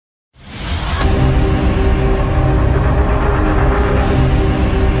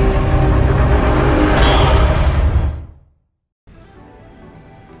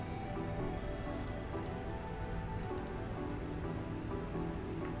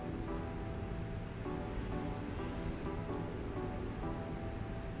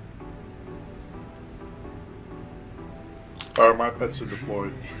Alright, my pets are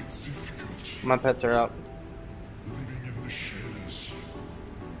deployed. My pets are out.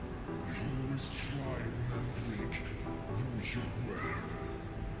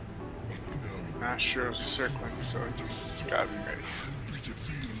 Astro's circling, so it's gotta be ready.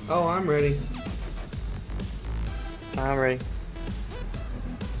 Oh, I'm ready. I'm ready.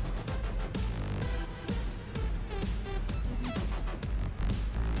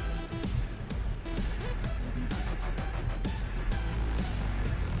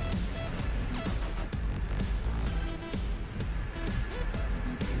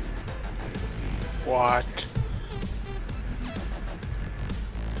 What?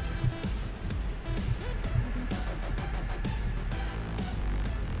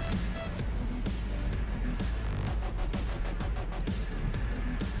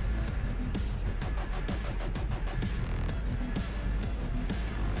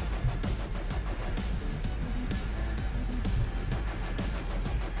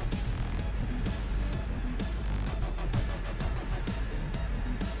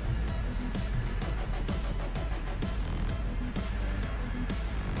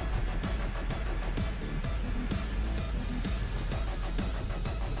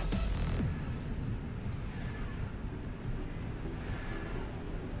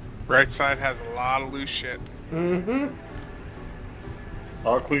 Right side has a lot of loose shit. Mm-hmm.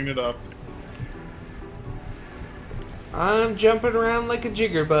 I'll clean it up. I'm jumping around like a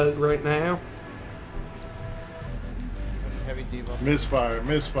jiggerbug right now. Heavy debuff. Misfire,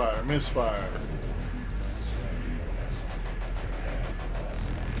 misfire, misfire.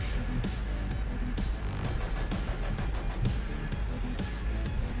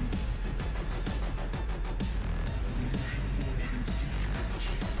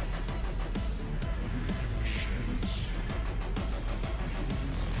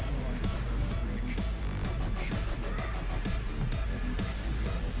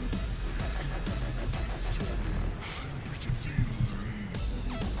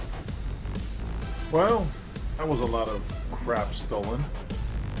 Well, that was a lot of crap stolen.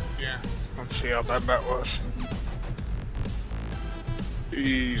 Yeah, let's see how bad that was.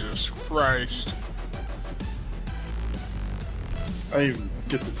 Jesus Christ. I didn't even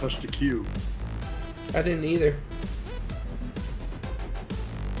get to touch the cube. I didn't either.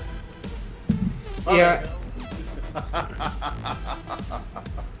 All Yeah.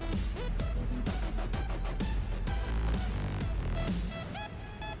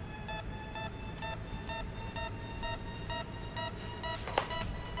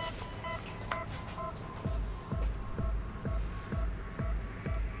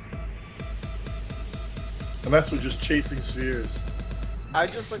 And that's with just chasing spheres.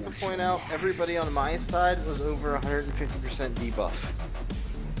 I'd just like to point out, everybody on my side was over 150% debuff.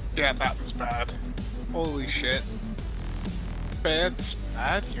 Yeah, that was bad. Holy shit. Bad's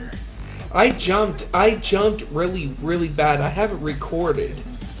bad here. I jumped really, really bad. I have it recorded.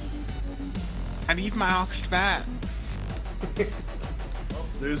 I need my ox bat. Oh,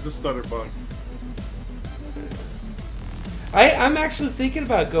 there's the stutter bug. I'm actually thinking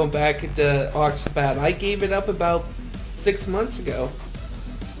about going back into Oxbat. I gave it up about 6 months ago.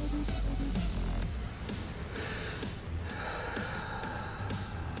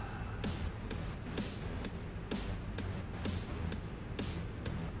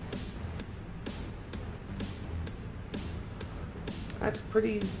 That's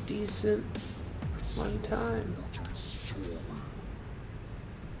pretty decent one time.